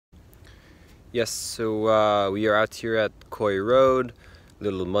Yes, so we are out here at Coy Road,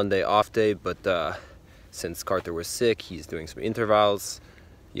 little Monday off day, but since Carter was sick, he's doing some intervals.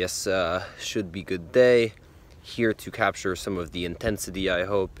 Yes, should be good day. Here to capture some of the intensity, I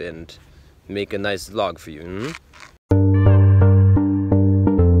hope, and make a nice vlog for you.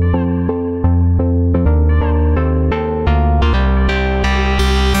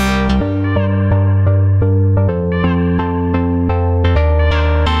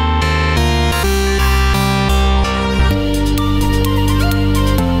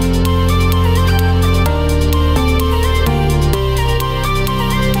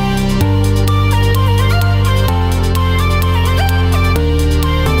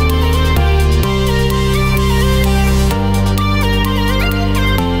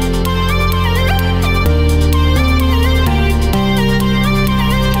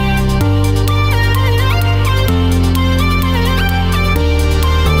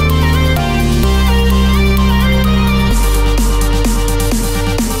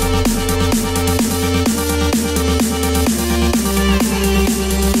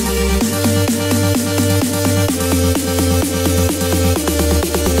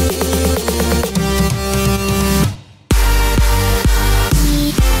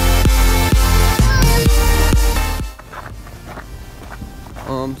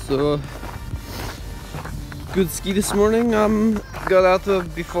 So good ski this morning. Got out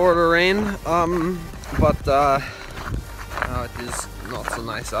before the rain, but now it is not so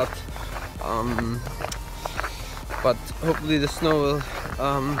nice out. But hopefully the snow will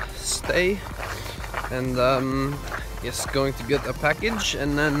stay, and yes, going to get a package,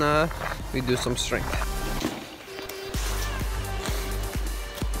 and then we do some strength.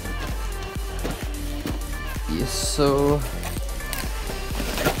 Yes, so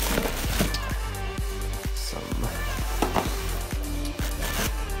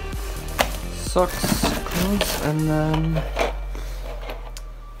socks, clothes, and then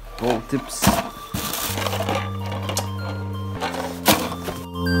ball tips.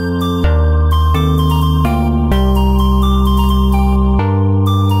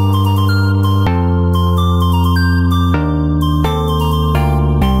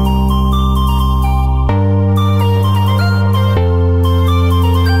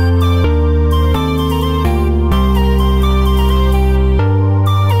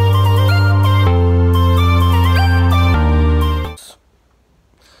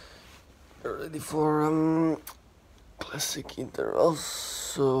 Ready for classic intervals,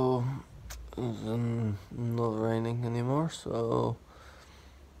 so it's not raining anymore, so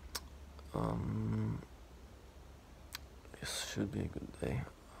this should be a good day.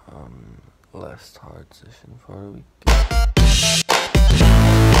 Last hard session for the week.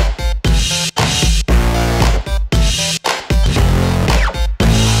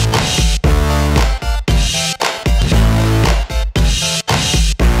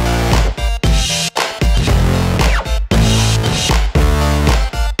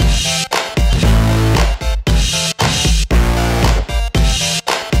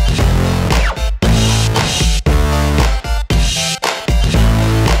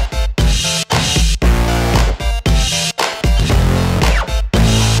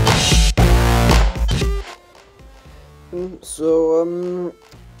 So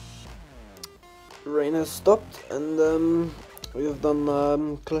rain has stopped, and we have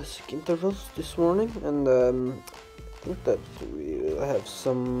done classic intervals this morning, and I think that we will have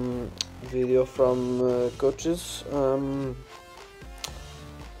some video from coaches, and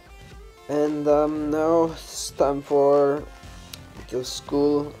now it's time for the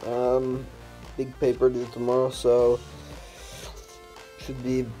school. Big paper due tomorrow, so should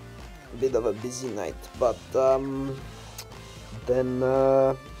be a bit of a busy night, but then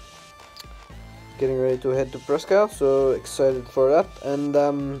getting ready to head to Presque Isle, so excited for that, and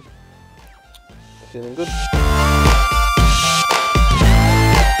feeling good.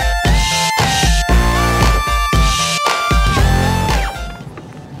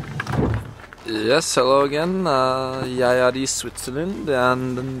 Yes, hello again. Jag Switzerland,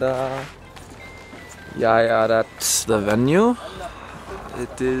 and jag at the venue.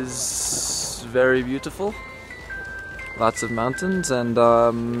 It is very beautiful. Lots of mountains, and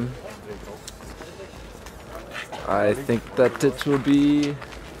I think that it will be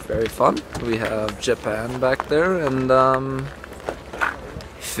very fun. We have Japan back there, and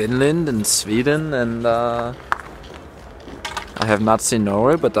Finland and Sweden, and I have not seen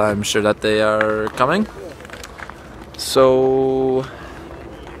Norway, but I'm sure that they are coming. So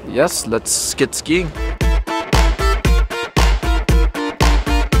yes, let's get skiing.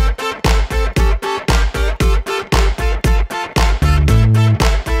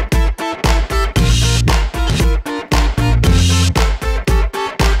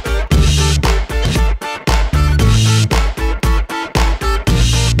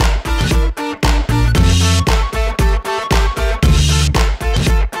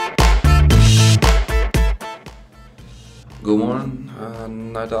 God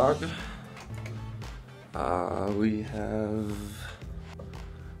morgon, night dog. We have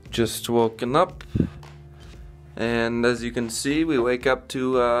just woken up, and as you can see, we wake up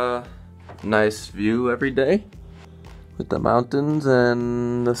to a nice view every day with the mountains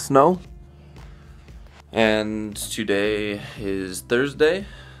and the snow. And today is Thursday.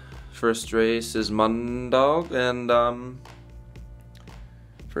 First race is Monday, and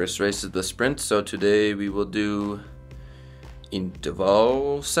first race is the sprint. So today we will do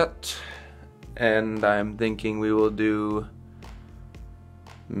interval set, and I'm thinking we will do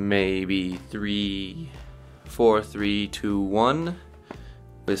maybe 3, 4, 3, 2, 1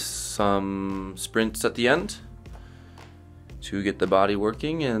 with some sprints at the end to get the body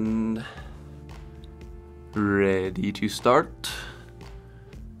working and ready to start.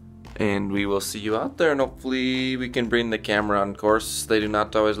 And we will see you out there, and hopefully we can bring the camera on course. They do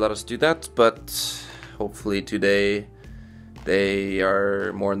not always let us do that, but hopefully today they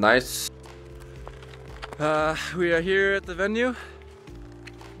are more nice. We are here at the venue,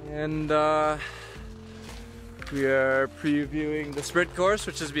 and we are previewing the sprint course,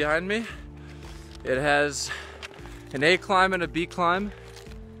 which is behind me. It has an A climb and a B climb,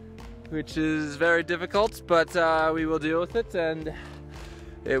 which is very difficult, but we will deal with it, and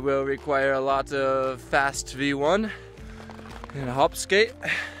it will require a lot of fast V1 and a hop skate.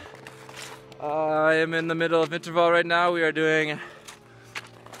 I am in the middle of interval right now. We are doing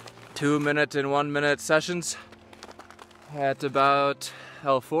 2-minute and 1-minute sessions at about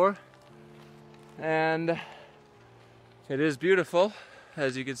L4, and it is beautiful,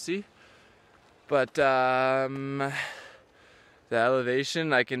 as you can see, but the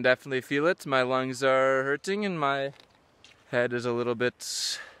elevation, I can definitely feel it. My lungs are hurting and my head is a little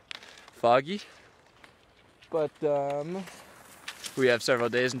bit foggy, but we have several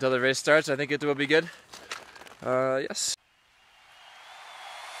days until the race starts. I think it will be good. Yes.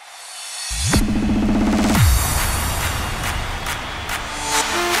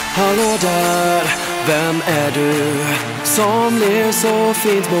 Hallå där, vem är du som ler så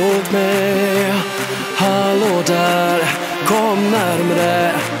fint mot mig? Hallå där, kom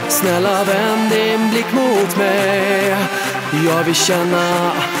närmare, snälla vänd din blick mot mig. Jag vill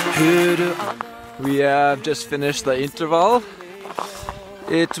känna hur du... We have just finished the interval.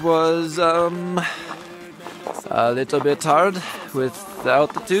 It was a little bit hard with the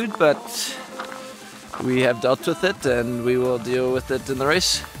altitude, but we have dealt with it and we will deal with it in the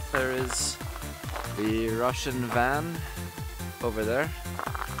race. There is the Russian van over there.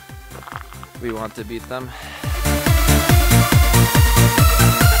 We want to beat them.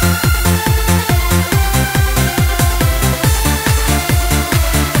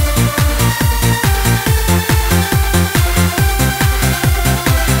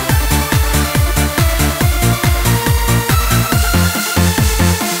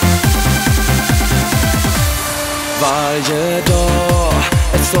 Varje dag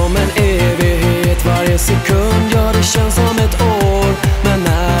är som en evighet, varje sekund, ja det känns som ett år. Men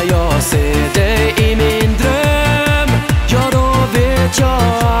när jag ser dig i min dröm, ja då vet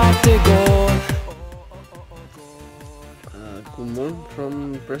jag att det går. God morning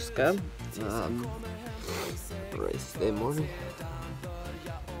from Presque Isle. Race day morning.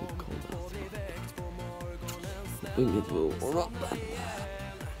 It will warm up.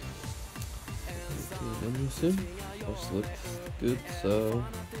 Venue soon. Course looks good, so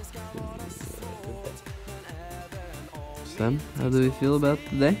Sam, how do we feel about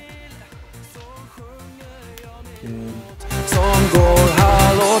today? Som går,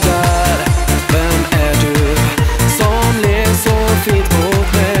 hallå där, vem är du som ler så fint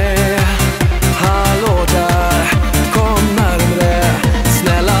mot mig? Hallå där, kom närmare,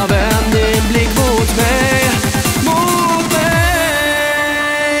 snälla vänd din blick mot mig, mot mig.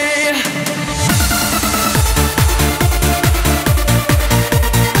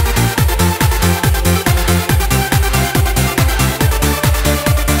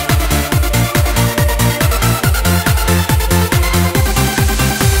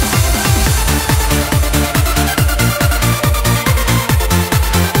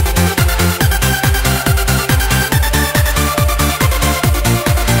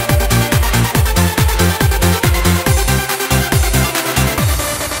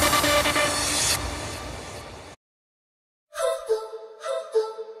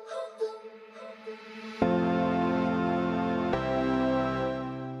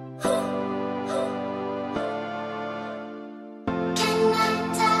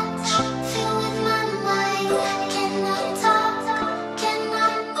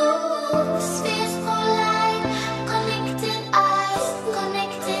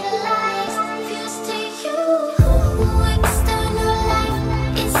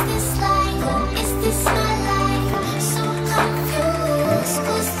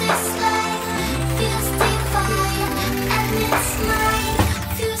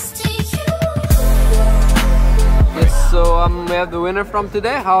 we have the winner from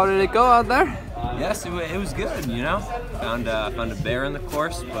today. How did it go out there? Yes, it was good, you know. Found a bear in the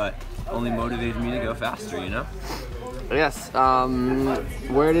course, but only motivated me to go faster, you know. Yes.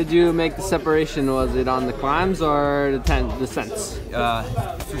 Where did you make the separation? Was it on the climbs or the descents?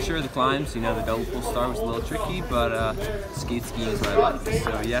 For sure the climbs, you know, the double pull star was a little tricky, but skiing is what I like.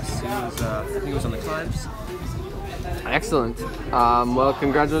 So yes, it was, I think it was on the climbs. Excellent. Well,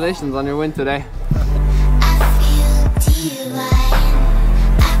 congratulations on your win today.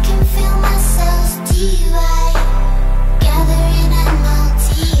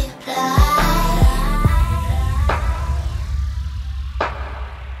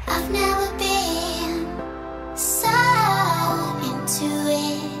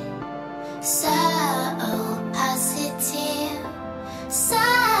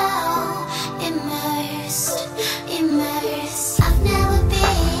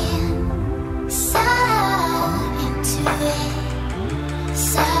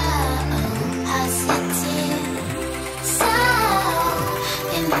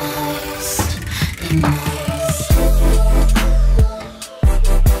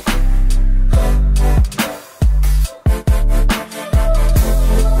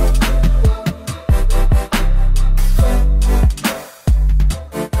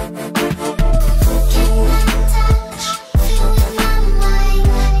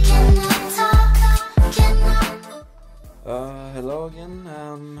 Hello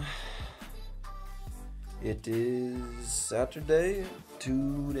again. It is Saturday,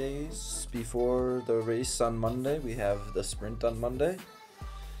 2 days before the race on Monday. We have the sprint on Monday,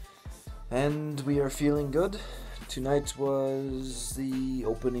 and we are feeling good. Tonight was the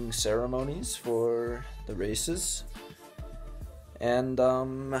opening ceremonies for the races, and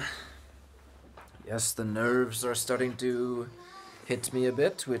yes, the nerves are starting to hit me a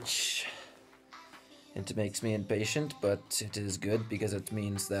bit, which it makes me impatient, but it is good because it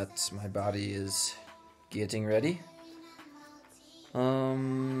means that my body is getting ready.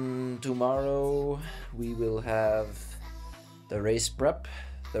 Tomorrow we will have the race prep,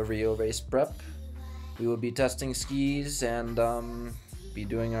 the Rio race prep. We will be testing skis and be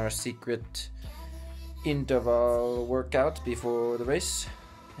doing our secret interval workout before the race.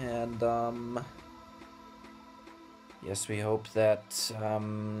 And yes, we hope that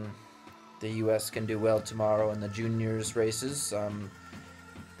the US can do well tomorrow in the juniors races.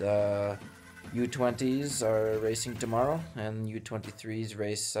 The U20s are racing tomorrow, and U23s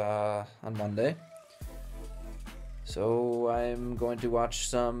race on Monday. So I'm going to watch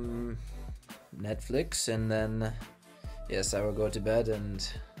some Netflix, and then yes, I will go to bed and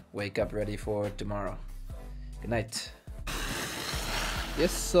wake up ready for tomorrow. Good night.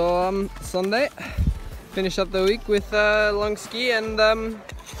 Yes, so Sunday, finish up the week with long ski, and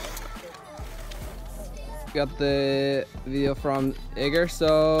got the video from Eger,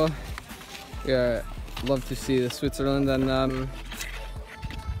 so yeah, love to see the Switzerland, and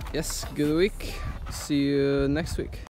yes, good week. See you next week.